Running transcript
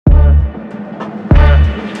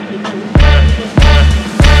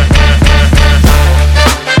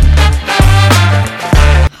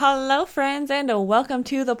and welcome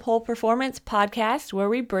to the Pole Performance Podcast, where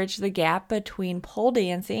we bridge the gap between pole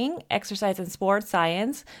dancing, exercise and sports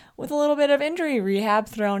science, with a little bit of injury rehab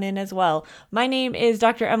thrown in as well. My name is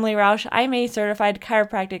Dr. Emily Rausch. I'm a certified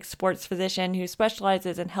chiropractic sports physician who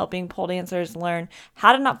specializes in helping pole dancers learn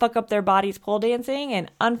how to not fuck up their bodies pole dancing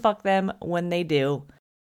and unfuck them when they do.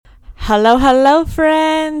 Hello,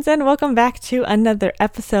 friends, and welcome back to another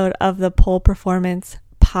episode of the Pole Performance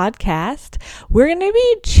Podcast. We're going to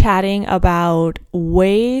be chatting about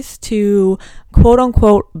ways to quote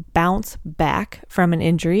unquote bounce back from an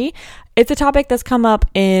injury. It's a topic that's come up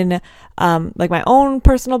in my own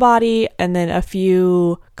personal body, and then a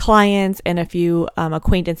few clients and a few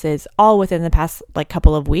acquaintances all within the past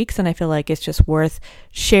couple of weeks. And I feel like it's just worth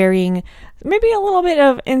sharing maybe a little bit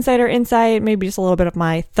of insider insight, maybe just a little bit of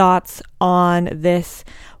my thoughts on this,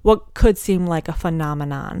 what could seem like a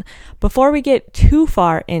phenomenon. Before we get too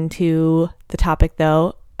far into the topic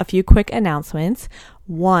though, a few quick announcements.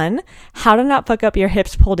 One, How to Not Fuck Up Your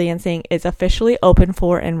Hips Pole Dancing is officially open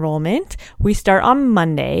for enrollment. We start on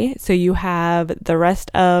Monday, so you have the rest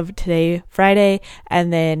of today, Friday,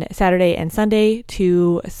 and then Saturday and Sunday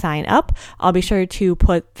to sign up. I'll be sure to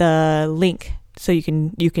put the link so you can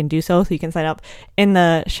do so you can sign up in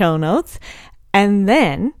the show notes. And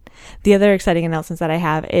then the other exciting announcements that I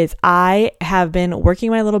have is I have been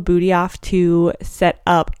working my little booty off to set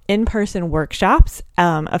up in-person workshops,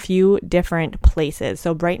 a few different places.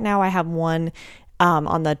 So right now I have one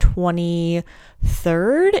on the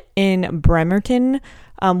 23rd in Bremerton,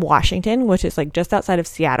 Washington, which is just outside of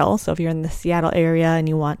Seattle. So if you're in the Seattle area and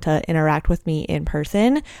you want to interact with me in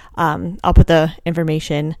person, I'll put the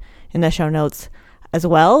information in the show notes as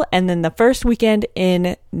well. And then the first weekend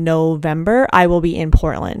in November, I will be in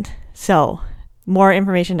Portland. So more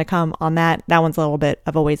information to come on that. That one's a little bit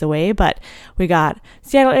of a ways away, but we got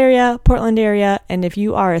Seattle area, Portland area. And if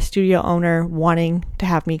you are a studio owner wanting to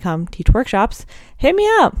have me come teach workshops, hit me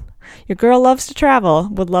up. Your girl loves to travel,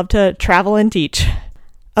 would love to travel and teach.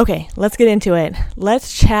 Okay, let's get into it.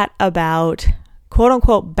 Let's chat about quote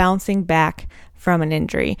unquote bouncing back from an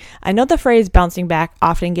injury. I know the phrase bouncing back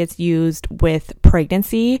often gets used with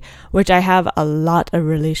pregnancy, which I have a lot of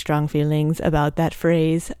really strong feelings about that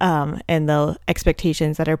phrase, and the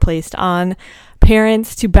expectations that are placed on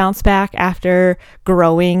parents to bounce back after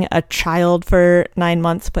growing a child for 9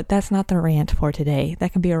 months, but that's not the rant for today.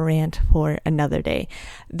 That can be a rant for another day.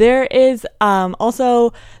 There is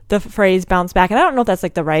also the phrase bounce back, and I don't know if that's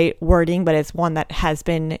the right wording, but it's one that has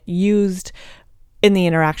been used in the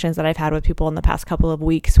interactions that I've had with people in the past couple of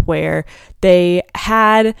weeks where they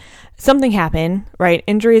had something happen, right?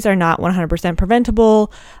 Injuries are not 100%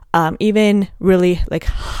 preventable. Even really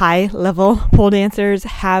high level pole dancers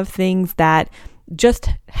have things that just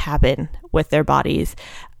happen with their bodies.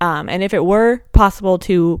 And if it were possible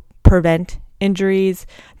to prevent injuries,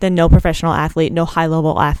 then no professional athlete, no high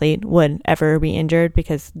level athlete would ever be injured,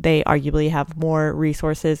 because they arguably have more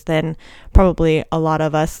resources than probably a lot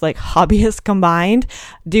of us hobbyists combined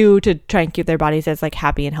do to try and keep their bodies as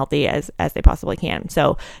happy and healthy as they possibly can.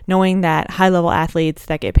 So knowing that high level athletes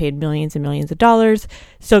that get paid millions and millions of dollars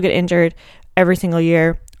still get injured every single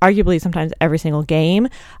year, arguably sometimes every single game,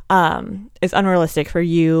 is unrealistic for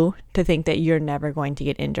you to think that you're never going to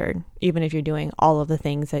get injured, even if you're doing all of the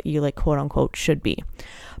things that you quote unquote should be.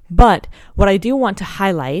 But what I do want to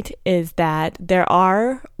highlight is that there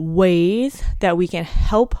are ways that we can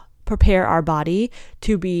help prepare our body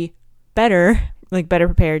to be better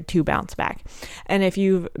prepared to bounce back. And if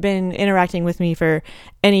you've been interacting with me for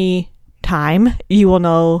any time, you will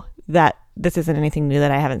know that this isn't anything new that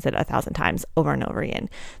I haven't said 1,000 times over and over again.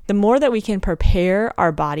 The more that we can prepare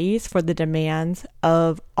our bodies for the demands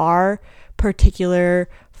of our particular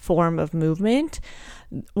form of movement,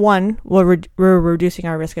 one, we're reducing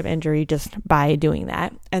our risk of injury just by doing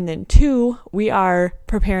that. And then two, we are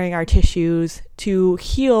preparing our tissues to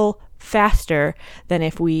heal faster than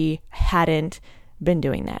if we hadn't been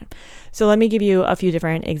doing that. So let me give you a few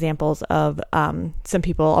different examples of some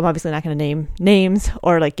people. I'm obviously not going to name names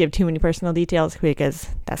or give too many personal details because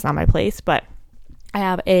that's not my place, but I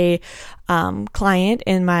have a client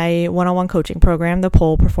in my one-on-one coaching program, the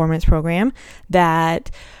Pole Performance Program,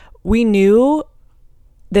 that we knew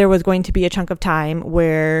there was going to be a chunk of time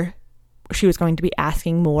where she was going to be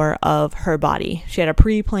asking more of her body. She had a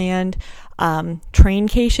pre-planned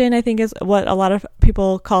traincation, I think is what a lot of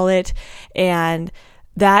people call it. And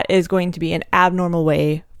that is going to be an abnormal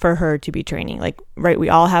way for her to be training. Right, we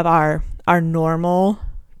all have our normal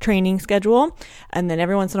training schedule. And then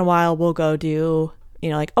every once in a while we'll go do,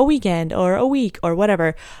 a weekend or a week or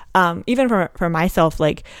whatever. Even for myself,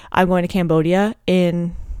 I'm going to Cambodia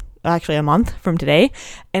in actually a month from today,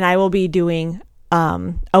 and I will be doing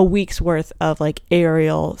a week's worth of like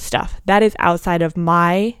aerial stuff that is outside of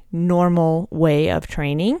my normal way of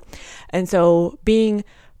training. And so being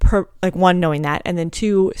one, knowing that, and then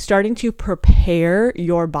two, starting to prepare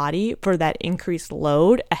your body for that increased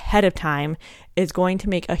load ahead of time is going to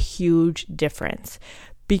make a huge difference,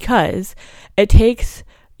 because it takes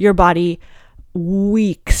your body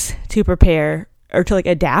weeks to prepare or to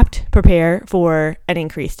like prepare for an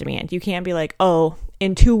increased demand. You can't be like, oh,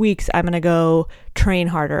 in 2 weeks, I'm going to go train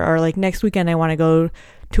harder, or like next weekend, I want to go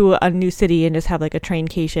to a new city and just have like a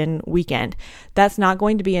traincation weekend. That's not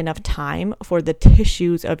going to be enough time for the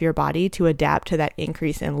tissues of your body to adapt to that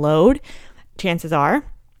increase in load. Chances are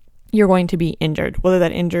you're going to be injured, whether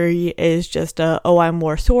that injury is just I'm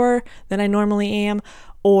more sore than I normally am,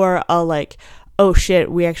 or oh shit,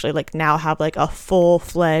 we actually like now have like a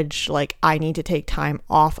full-fledged, like I need to take time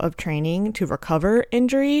off of training to recover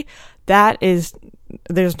injury.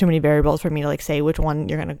 There's too many variables for me to like say which one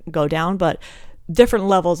you're going to go down, but different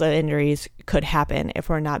levels of injuries could happen if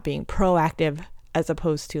we're not being proactive as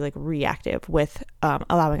opposed to like reactive with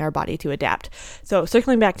allowing our body to adapt. So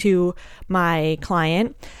circling back to my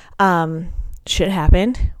client, shit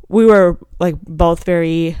happened. We were like both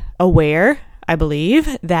very aware, I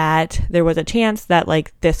believe, that there was a chance that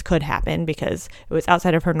like this could happen because it was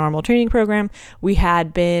outside of her normal training program. We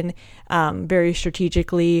had been very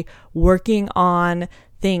strategically working on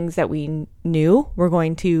things that we knew were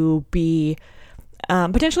going to be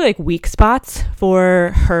potentially like weak spots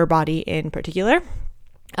for her body in particular.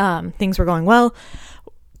 Things were going well.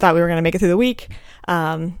 Thought we were going to make it through the week.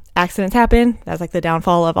 Accidents happen. That's like the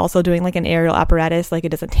downfall of also doing like an aerial apparatus. Like it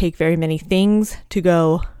doesn't take very many things to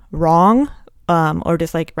go wrong. Or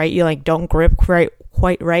just like, right, you like don't grip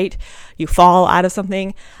quite right. You fall out of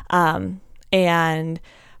something. And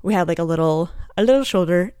we had like a little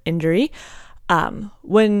shoulder injury.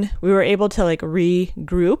 When we were able to like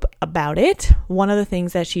regroup about it, one of the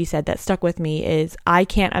things that she said that stuck with me is, I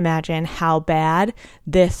can't imagine how bad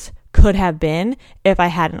this could have been if I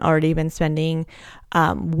hadn't already been spending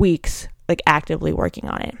weeks like actively working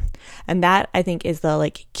on it. And that, I think, is the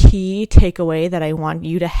like key takeaway that I want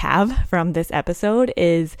you to have from this episode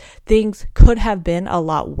is things could have been a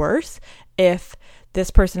lot worse if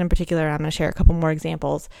this person in particular, I'm going to share a couple more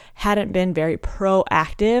examples, hadn't been very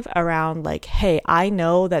proactive around like, hey, I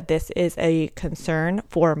know that this is a concern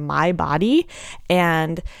for my body.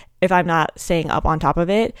 And if I'm not staying up on top of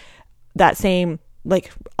it, that same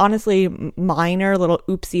like honestly minor little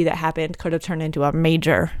oopsie that happened could have turned into a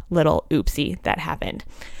major little oopsie that happened.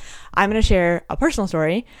 I'm going to share a personal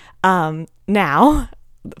story now,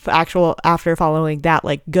 after following that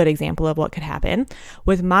like good example of what could happen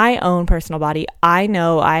with my own personal body. I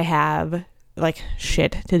know I have like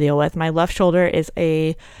shit to deal with. My left shoulder is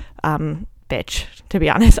a bitch, to be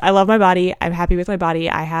honest. I love my body. I'm happy with my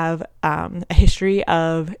body. I have a history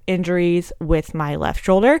of injuries with my left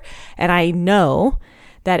shoulder, and I know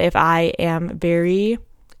that if I am very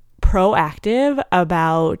proactive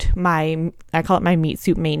about I call it my meat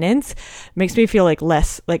suit maintenance, makes me feel like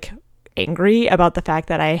less like angry about the fact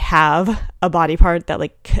that I have a body part that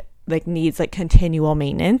like needs like continual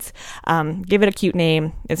maintenance. Give it a cute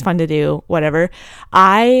name. It's fun to do, whatever.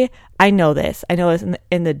 I know this. I know this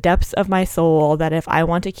in the depths of my soul that if I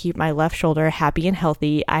want to keep my left shoulder happy and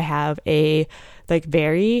healthy, I have a like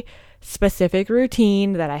very specific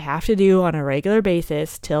routine that I have to do on a regular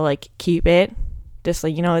basis to like keep it just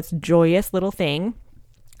like, it's a joyous little thing.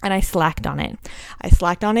 And I slacked on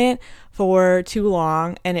it. For too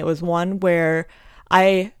long. And it was one where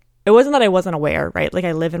it wasn't that I wasn't aware, right? Like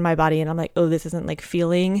I live in my body and I'm like, oh, this isn't like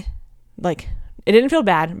feeling like, it didn't feel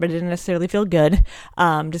bad, but it didn't necessarily feel good.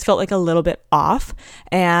 Just felt like a little bit off.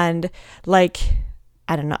 And like,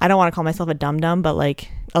 I don't know, I don't want to call myself a dum-dum, but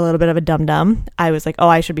like a little bit of a dum-dum. I was like, oh,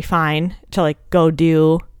 I should be fine to like go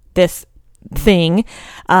do this thing,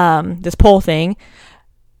 this pole thing.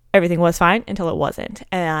 Everything was fine until it wasn't.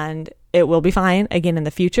 And it will be fine again in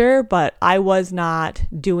the future, but I was not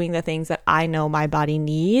doing the things that I know my body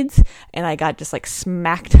needs. And I got just like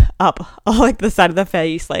smacked up like the side of the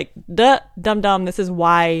face, like, duh, dum-dum, this is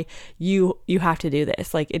why you have to do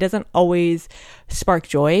this. Like, it doesn't always spark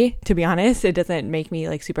joy, to be honest. It doesn't make me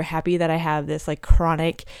like super happy that I have this like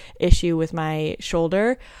chronic issue with my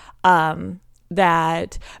shoulder,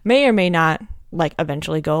 that may or may not like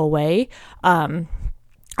eventually go away.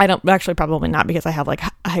 I don't actually, probably not, because I have like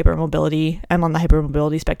hypermobility. I'm on the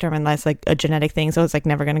hypermobility spectrum, and that's like a genetic thing. So it's like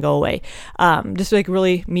never going to go away. Just like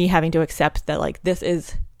really me having to accept that like this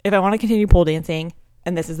is, if I want to continue pole dancing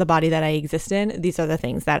and this is the body that I exist in, these are the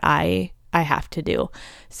things that I have to do.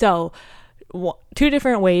 So two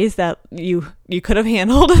different ways that you could have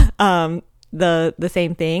handled the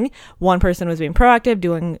same thing. One person was being proactive,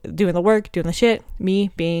 doing the work, doing the shit.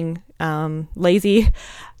 Me being lazy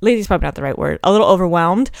is probably not the right word, a little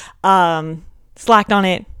overwhelmed, slacked on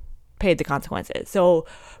it, paid the consequences. So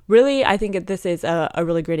really, I think that this is a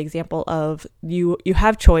really great example of you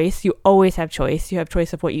have choice. You always have choice. You have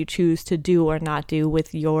choice of what you choose to do or not do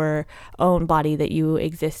with your own body that you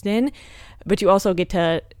exist in, but you also get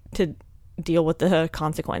to deal with the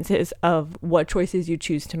consequences of what choices you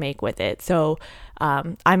choose to make with it. So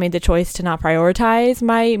I made the choice to not prioritize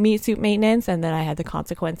my meat suit maintenance, and then I had the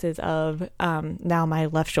consequences of now my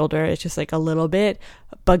left shoulder is just like a little bit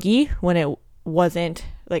buggy when it wasn't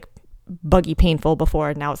like buggy painful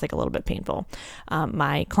before. Now it's like a little bit painful.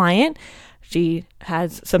 My client, she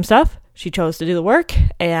has some stuff. She chose to do the work,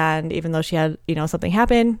 and even though she had something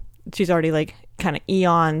happen, she's already like kind of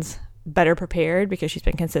eons better prepared because she's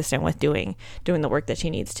been consistent with doing the work that she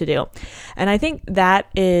needs to do. And I think that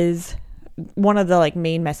is one of the like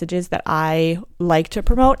main messages that I like to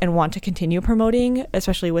promote and want to continue promoting,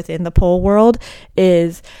 especially within the pole world,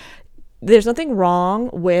 is there's nothing wrong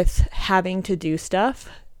with having to do stuff.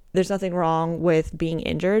 There's nothing wrong with being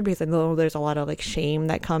injured, because I know there's a lot of like shame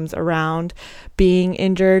that comes around being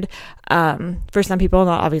injured. For some people,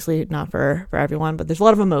 obviously not for everyone, but there's a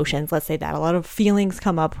lot of emotions. Let's say that a lot of feelings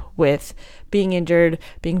come up with being injured,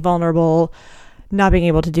 being vulnerable, not being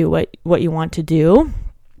able to do what you want to do.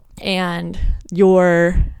 And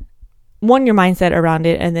your mindset around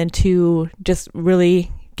it, and then two, just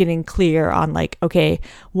really getting clear on like, okay,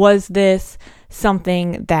 was this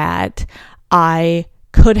something that I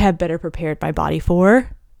could have better prepared my body for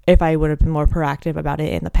if I would have been more proactive about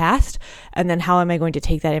it in the past? And then how am I going to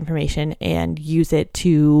take that information and use it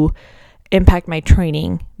to impact my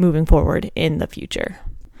training moving forward in the future?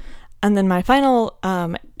 And then my final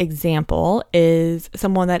example is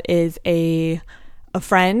someone that is a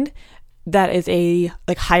friend that is a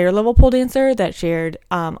like higher level pole dancer that shared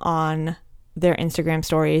on their Instagram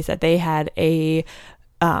stories that they had an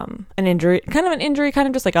injury, kind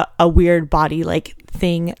of just like a weird body like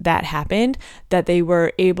thing that happened that they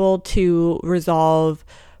were able to resolve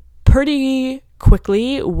pretty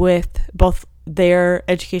quickly with both their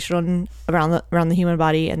education around the human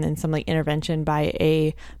body and then some like intervention by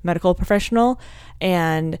a medical professional.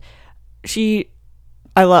 And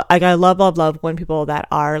I love when people that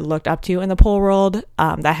are looked up to in the pole world,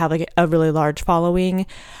 that have like a really large following,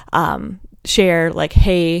 share like,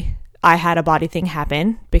 hey, I had a body thing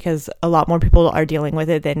happen, because a lot more people are dealing with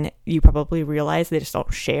it than you probably realize. They just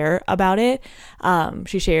don't share about it.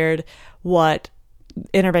 She shared what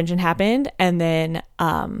intervention happened, and then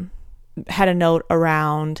had a note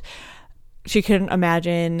around she couldn't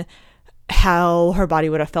imagine how her body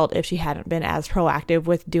would have felt if she hadn't been as proactive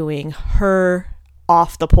with doing her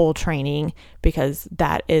off the pole training, because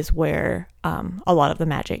that is where a lot of the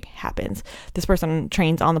magic happens. This person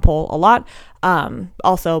trains on the pole a lot,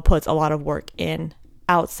 also puts a lot of work in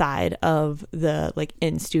outside of the like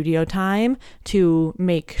in studio time to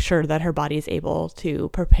make sure that her body is able to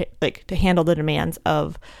prepare, like to handle the demands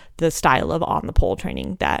of the style of on the pole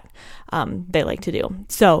training that they like to do.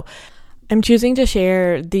 So I'm choosing to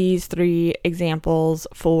share these 3 examples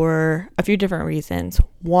for a few different reasons.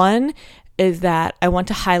 One is that I want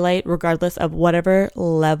to highlight, regardless of whatever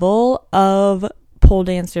level of pole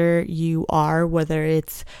dancer you are, whether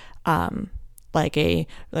it's like a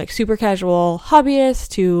super casual hobbyist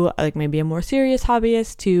to like maybe a more serious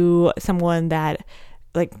hobbyist to someone that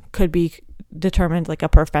like could be determined like a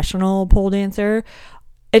professional pole dancer,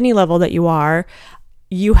 any level that you are,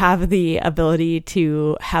 you have the ability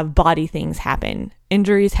to have body things happen.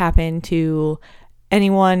 Injuries happen to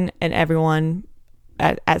anyone and everyone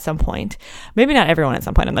at some point. Maybe not everyone at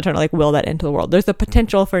some point. I'm not trying to like will that into the world. There's a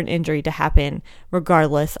potential for an injury to happen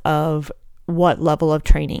regardless of what level of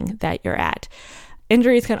training that you're at.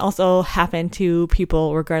 Injuries can also happen to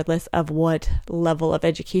people regardless of what level of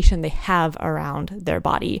education they have around their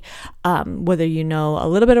body. Whether you know a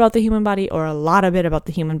little bit about the human body or a lot of it about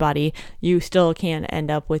the human body, you still can end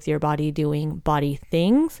up with your body doing body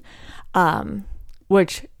things,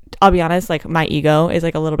 which I'll be honest, like my ego is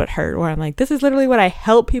like a little bit hurt where I'm like, this is literally what I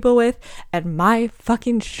help people with, and my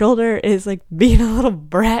fucking shoulder is like being a little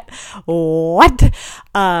brat. What?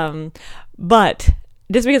 But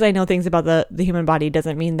just because I know things about the human body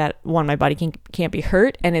doesn't mean that my body can't be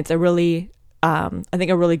hurt. And it's a really, I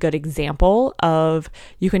think a really good example of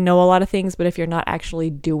you can know a lot of things, but if you're not actually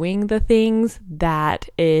doing the things, that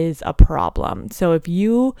is a problem. So if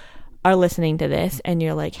you are listening to this and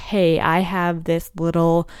you're like, hey, I have this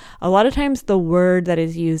little, a lot of times the word that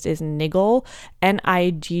is used is niggle, Niggle,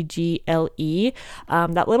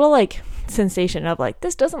 that little like sensation of like,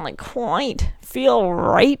 this doesn't like quite feel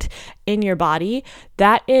right in your body.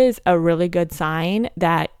 That is a really good sign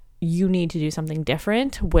that you need to do something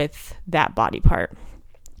different with that body part.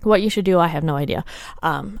 What you should do, I have no idea.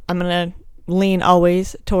 I'm going to lean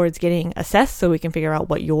always towards getting assessed so we can figure out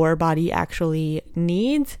what your body actually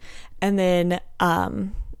needs, and then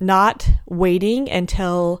not waiting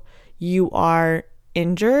until you are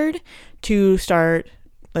injured to start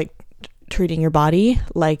like treating your body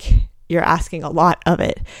like you're asking a lot of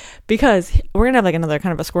it, because we're gonna have like another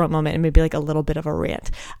kind of a squirrel moment and maybe like a little bit of a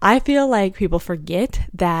rant. I feel like people forget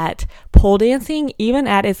that pole dancing, even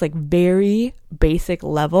at its like very basic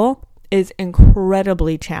level, is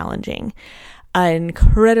incredibly challenging.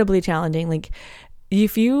 Like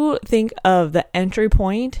if you think of the entry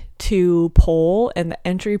point to pole and the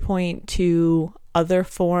entry point to other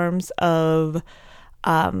forms of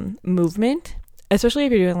movement, especially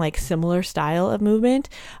if you're doing like similar style of movement,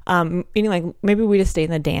 meaning like maybe we just stay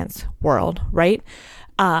in the dance world, right?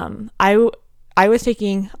 I was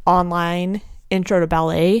taking online intro to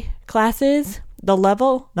ballet classes. The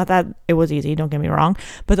level, not that it was easy, don't get me wrong,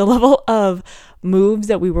 but the level of moves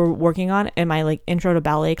that we were working on in my like intro to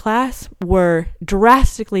ballet class were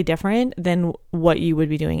drastically different than what you would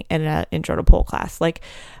be doing in an intro to pole class. Like,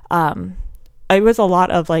 it was a lot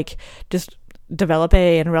of like just develope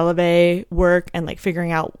and releve work and like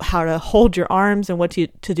figuring out how to hold your arms and what to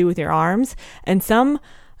do with your arms. And some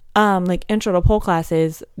like intro to pole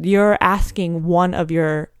classes, you're asking one of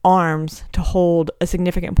your arms to hold a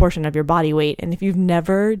significant portion of your body weight. And if you've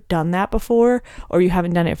never done that before, or you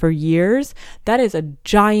haven't done it for years, that is a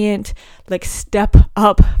giant like step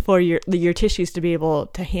up for your tissues to be able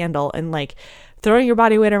to handle. And like throwing your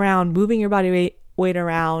body weight around, moving your body weight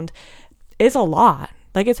around is a lot.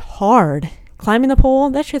 Like, it's hard. Climbing the pole,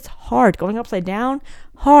 that shit's hard. Going upside down,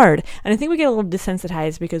 hard. And I think we get a little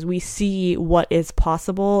desensitized because we see what is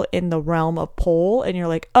possible in the realm of pole, and you're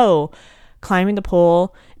like, oh, climbing the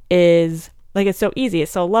pole is like, it's so easy,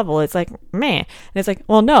 it's so level, it's like meh. And it's like,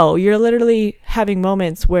 well, no, you're literally having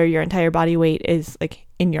moments where your entire body weight is like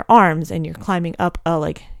in your arms and you're climbing up a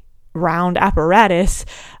like round apparatus,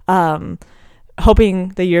 hoping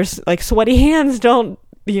that your like sweaty hands don't,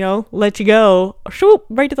 let you go shoop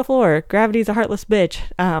right to the floor. Gravity's a heartless bitch.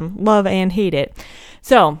 Love and hate it.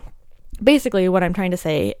 So basically what I'm trying to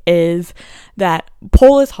say is that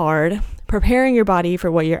pole is hard. Preparing your body for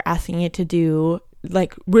what you're asking it to do,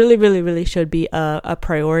 like, really, really, really should be a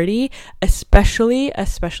priority, especially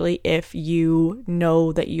if you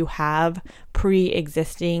know that you have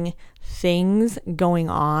pre-existing things going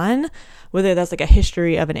on, whether that's like a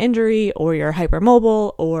history of an injury or you're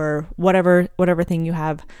hypermobile or whatever thing you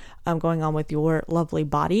have going on with your lovely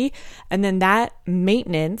body. And then that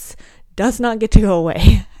maintenance does not get to go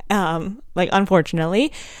away, like,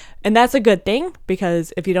 unfortunately. And that's a good thing,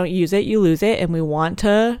 because if you don't use it, you lose it, and we want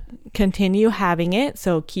to continue having it.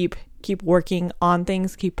 So keep working on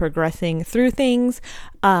things, keep progressing through things,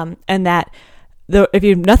 and that if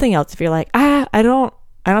you nothing else, if you're like, I don't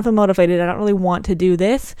feel motivated, I don't really want to do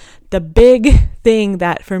this, the big thing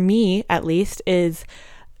that for me at least is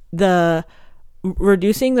the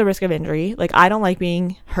reducing the risk of injury. Like, I don't like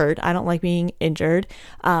being hurt. I don't like being injured.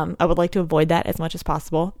 I would like to avoid that as much as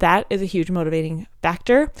possible. That is a huge motivating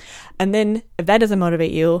factor. And then if that doesn't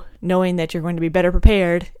motivate you, knowing that you're going to be better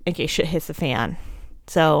prepared in case shit hits the fan.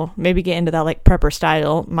 So maybe get into that like prepper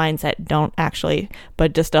style mindset. Don't actually,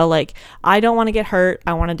 but just like, I don't want to get hurt.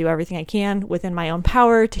 I want to do everything I can within my own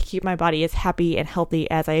power to keep my body as happy and healthy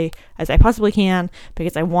as I possibly can,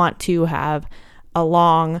 because I want to have a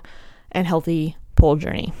long and healthy pole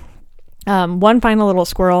journey. One final little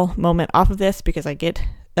squirrel moment off of this, because I get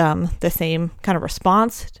the same kind of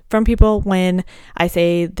response from people when I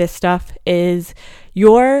say this stuff, is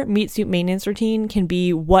your meat suit maintenance routine can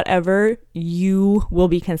be whatever you will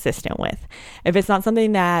be consistent with. If it's not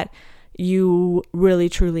something that you really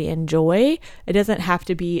truly enjoy, it doesn't have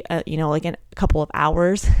to be like a couple of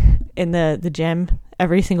hours in the gym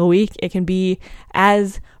every single week. It can be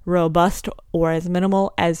as robust or as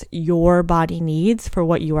minimal as your body needs for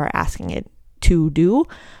what you are asking it to do.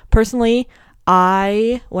 Personally,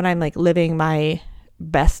 when I'm like living my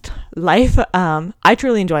best life, I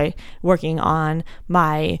truly enjoy working on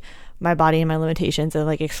my body and my limitations, and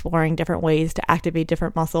like exploring different ways to activate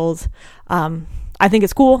different muscles. I think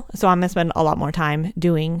it's cool, so I'm gonna spend a lot more time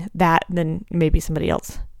doing that than maybe somebody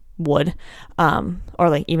else would, or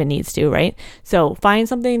like even needs to, right? So find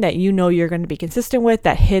something that you know you're going to be consistent with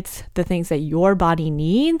that hits the things that your body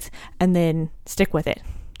needs, and then stick with it,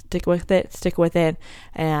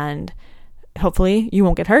 and hopefully you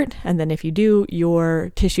won't get hurt. And then if you do,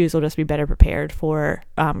 your tissues will just be better prepared for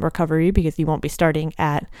recovery, because you won't be starting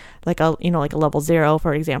at like a level 0,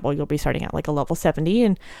 for example. You'll be starting at like a level 70,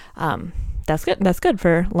 and that's good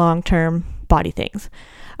for long-term body things.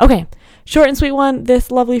 Okay, short and sweet one this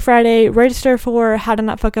lovely Friday. Register for How to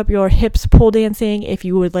Not Fuck Up Your Hips pole dancing if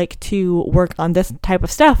you would like to work on this type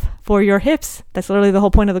of stuff for your hips. That's literally the whole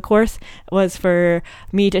point of the course, was for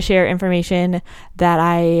me to share information that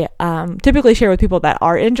I typically share with people that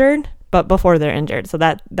are injured, but before they're injured. So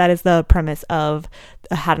that is the premise of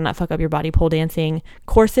How to Not Fuck Up Your Body pole dancing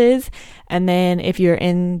courses. And then if you're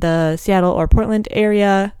in the Seattle or Portland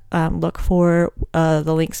area, look for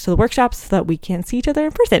the links to the workshops so that we can see each other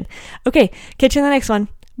in person. Okay, catch you in the next one.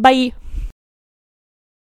 Bye.